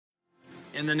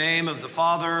In the name of the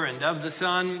Father, and of the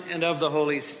Son, and of the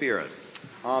Holy Spirit.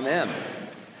 Amen.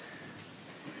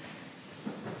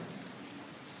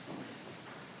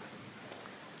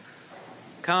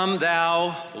 Come,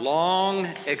 thou long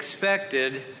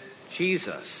expected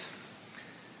Jesus.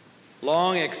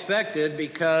 Long expected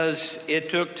because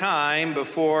it took time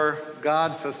before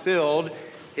God fulfilled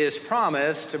his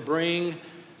promise to bring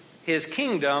his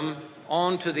kingdom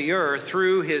onto the earth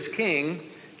through his King,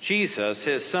 Jesus,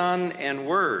 his Son and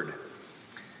Word.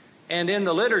 And in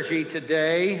the liturgy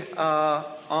today,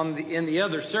 in the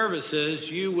other services,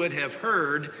 you would have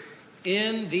heard,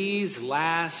 in these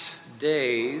last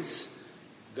days,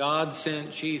 God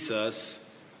sent Jesus,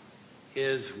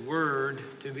 his Word,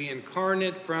 to be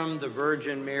incarnate from the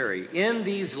Virgin Mary. In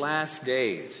these last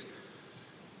days.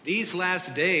 These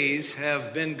last days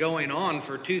have been going on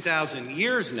for 2,000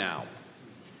 years now.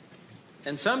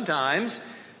 And sometimes,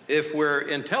 if we're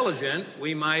intelligent,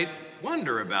 we might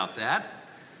wonder about that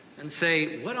and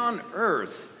say, what on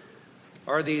earth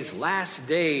are these last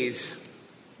days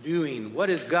doing? What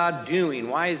is God doing?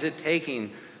 Why is it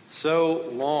taking so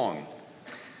long?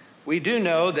 We do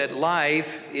know that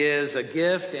life is a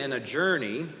gift and a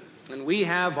journey, and we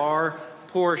have our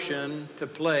portion to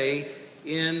play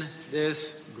in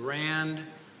this grand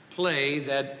play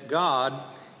that God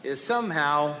is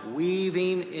somehow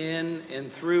weaving in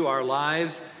and through our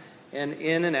lives and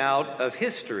in and out of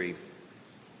history.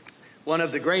 One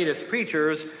of the greatest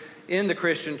preachers in the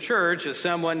Christian church is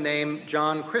someone named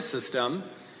John Chrysostom.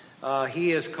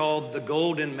 He is called the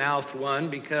Golden Mouthed One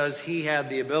because he had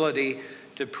the ability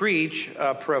to preach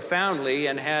profoundly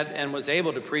and was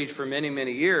able to preach for many,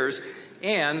 many years.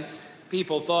 And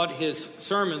people thought his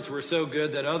sermons were so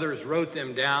good that others wrote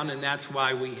them down, and that's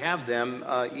why we have them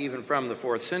even from the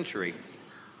 4th century.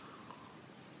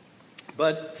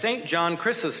 But St. John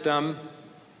Chrysostom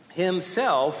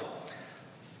himself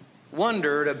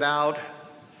wondered about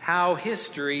how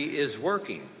history is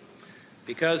working.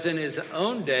 Because in his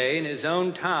own day, in his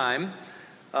own time,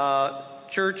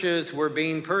 churches were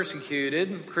being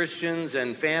persecuted, Christians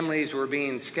and families were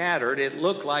being scattered. It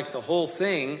looked like the whole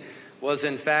thing was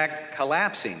in fact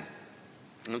collapsing.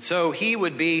 And so he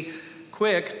would be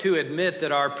quick to admit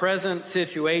that our present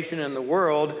situation in the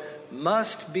world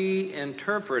must be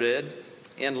interpreted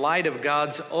in light of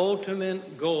God's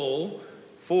ultimate goal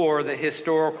for the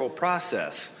historical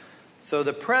process. So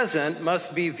the present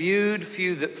must be viewed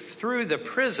through the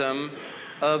prism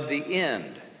of the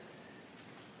end.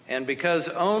 And because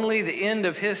only the end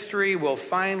of history will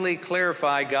finally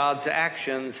clarify God's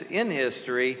actions in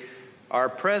history, our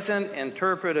present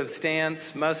interpretive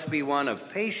stance must be one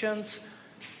of patience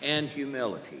and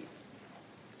humility.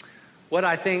 What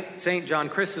I think St. John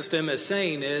Chrysostom is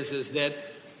saying is that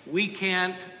we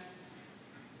can't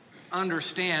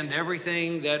understand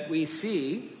everything that we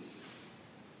see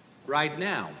right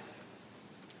now.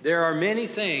 There are many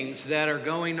things that are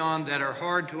going on that are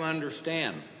hard to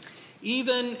understand.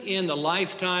 Even in the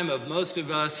lifetime of most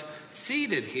of us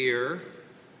seated here,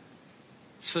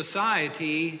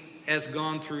 society has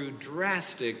gone through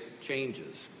drastic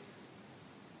changes.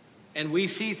 And we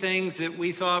see things that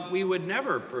we thought we would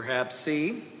never perhaps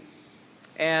see.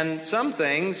 And some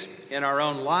things in our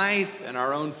own life, in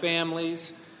our own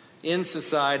families, in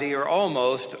society are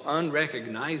almost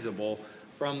unrecognizable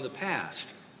from the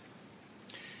past.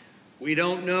 We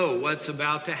don't know what's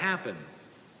about to happen.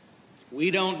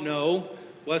 We don't know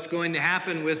what's going to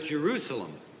happen with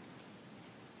Jerusalem.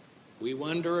 We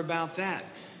wonder about that.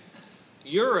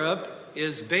 Europe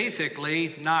is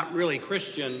basically not really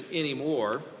Christian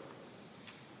anymore,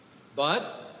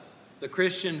 but the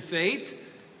Christian faith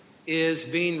is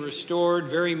being restored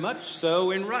very much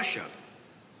so in Russia.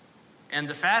 And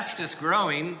the fastest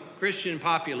growing Christian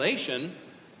population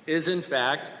is in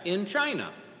fact in China.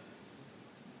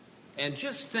 And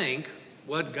just think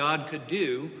what God could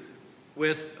do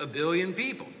with 1 billion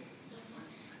people.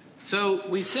 So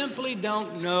we simply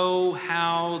don't know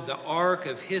how the arc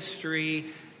of history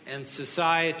and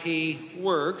society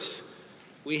works.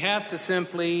 We have to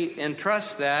simply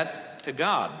entrust that to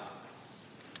God.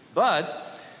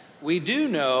 But we do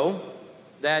know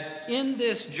that in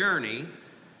this journey,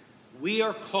 we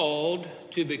are called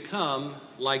to become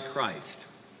like Christ.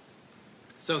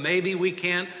 So maybe we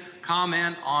can't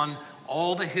comment on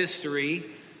all the history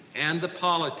and the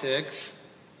politics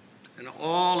and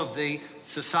all of the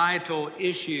societal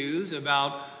issues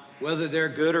about whether they're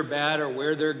good or bad or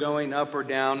where they're going up or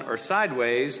down or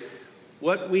sideways.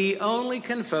 What we only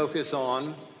can focus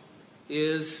on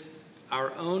is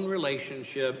our own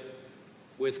relationship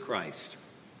with Christ.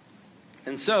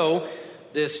 And so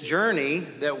this journey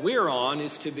that we're on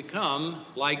is to become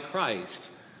like Christ.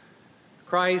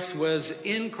 Christ was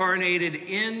incarnated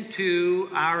into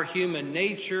our human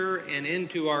nature and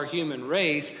into our human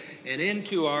race and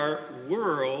into our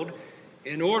world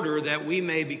in order that we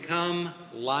may become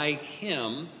like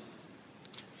him,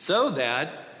 so that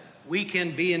we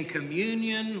can be in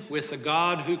communion with the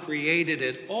God who created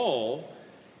it all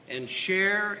and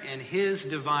share in his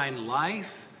divine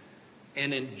life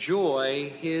and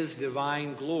enjoy his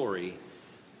divine glory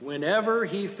whenever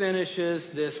he finishes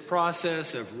this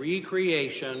process of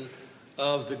recreation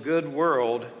of the good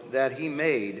world that he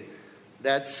made,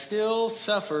 that still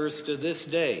suffers to this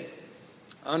day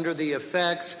under the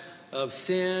effects of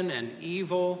sin and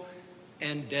evil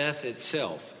and death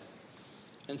itself.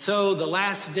 And so the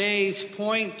last days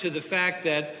point to the fact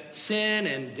that sin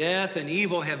and death and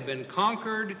evil have been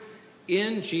conquered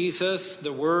in Jesus,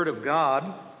 the Word of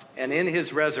God, and in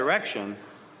his resurrection.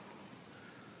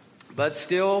 But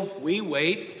still, we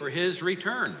wait for his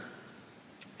return.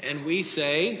 And we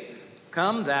say,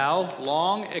 "Come thou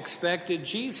long-expected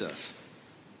Jesus."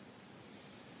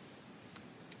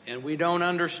 And we don't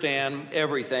understand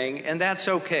everything, and that's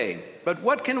okay. But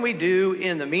what can we do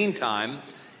in the meantime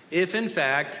if, in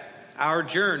fact, our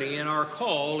journey and our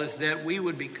call is that we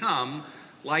would become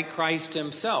like Christ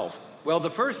himself? Well, the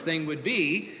first thing would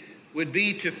be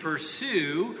to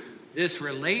pursue this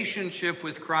relationship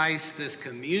with Christ, this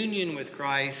communion with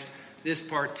Christ, this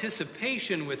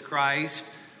participation with Christ,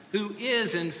 who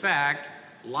is, in fact,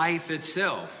 life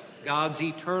itself, God's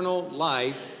eternal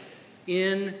life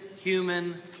in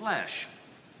human flesh.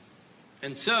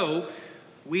 And so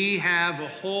we have a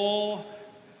whole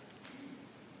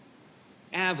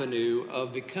avenue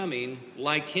of becoming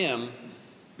like him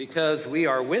because we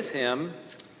are with him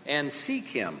and seek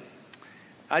him.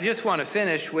 I just want to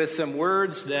finish with some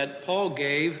words that Paul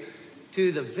gave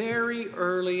to the very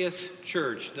earliest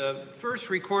church. The first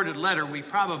recorded letter we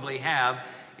probably have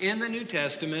in the New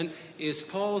Testament is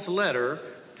Paul's letter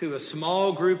to a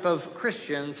small group of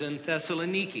Christians in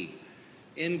Thessaloniki,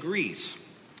 in Greece.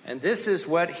 And this is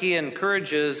what he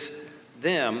encourages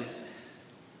them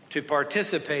to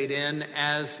participate in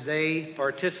as they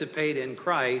participate in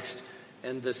Christ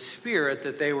and the Spirit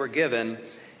that they were given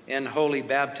in holy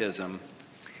baptism.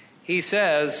 He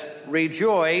says,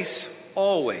 "Rejoice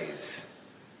always.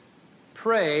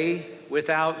 Pray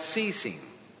without ceasing.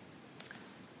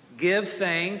 Give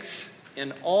thanks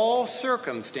in all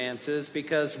circumstances,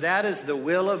 because that is the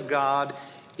will of God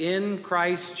in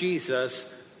Christ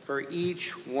Jesus for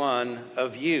each one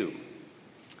of you."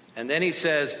 And then he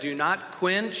says, "Do not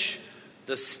quench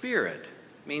the Spirit,"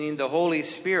 meaning the Holy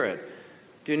Spirit.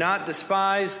 "Do not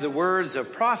despise the words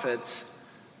of prophets,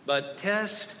 but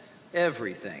test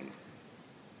everything."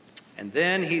 And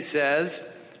then he says,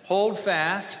 "Hold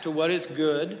fast to what is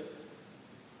good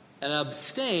and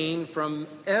abstain from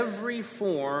every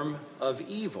form of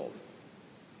evil."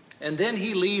 And then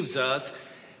he leaves us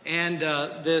and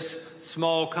this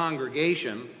small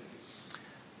congregation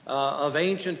of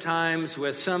ancient times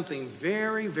with something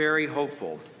very, very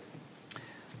hopeful.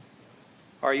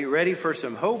 Are you ready for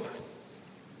some hope?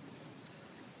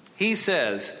 He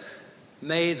says,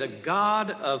 "May the God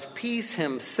of peace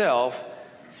himself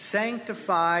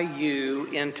sanctify you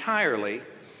entirely,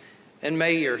 and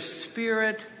may your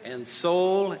spirit and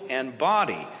soul and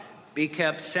body be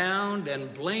kept sound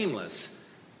and blameless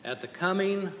at the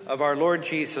coming of our Lord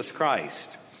Jesus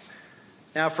Christ."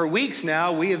 Now, for weeks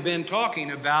now, we have been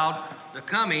talking about the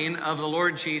coming of the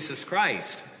Lord Jesus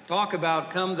Christ. Talk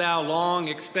about "Come thou long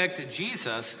expected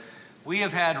Jesus." We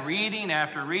have had reading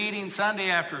after reading, Sunday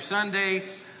after Sunday,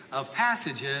 of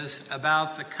passages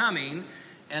about the coming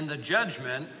and the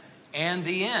judgment and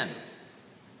the end.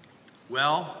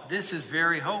 Well, this is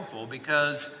very hopeful,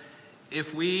 because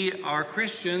if we are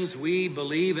Christians, we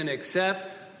believe and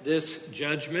accept this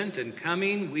judgment and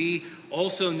coming. We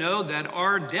also know that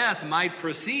our death might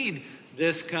precede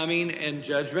this coming and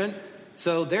judgment.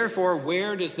 So therefore,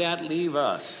 where does that leave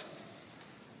us?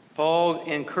 Paul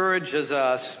encourages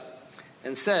us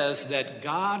and says that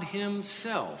God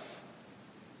himself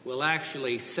will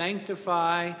actually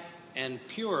sanctify and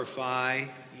purify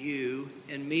you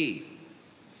and me,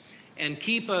 and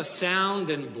keep us sound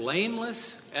and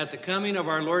blameless at the coming of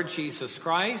our Lord Jesus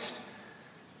Christ.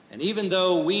 And even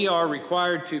though we are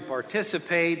required to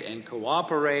participate and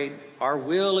cooperate, our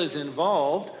will is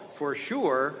involved for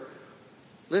sure.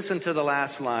 Listen to the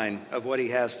last line of what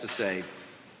he has to say.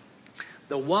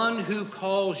 "The one who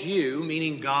calls you,"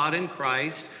 meaning God in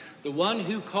Christ, "the one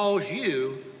who calls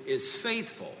you is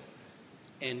faithful,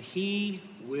 and he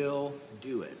will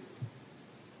do it."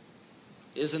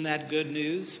 Isn't that good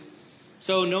news?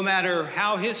 So no matter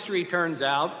how history turns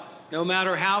out, no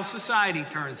matter how society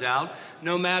turns out,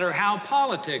 no matter how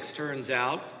politics turns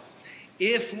out,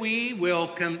 if we will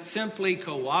simply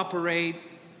cooperate,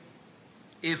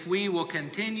 if we will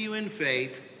continue in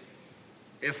faith,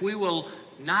 if we will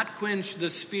not quench the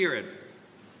Spirit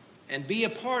and be a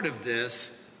part of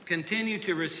this, continue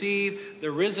to receive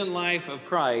the risen life of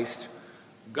Christ,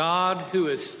 God, who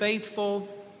is faithful,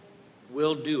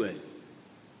 will do it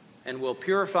and will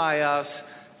purify us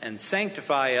and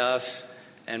sanctify us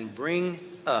and bring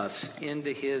us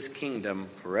into his kingdom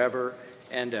forever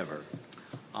and ever.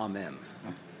 Amen.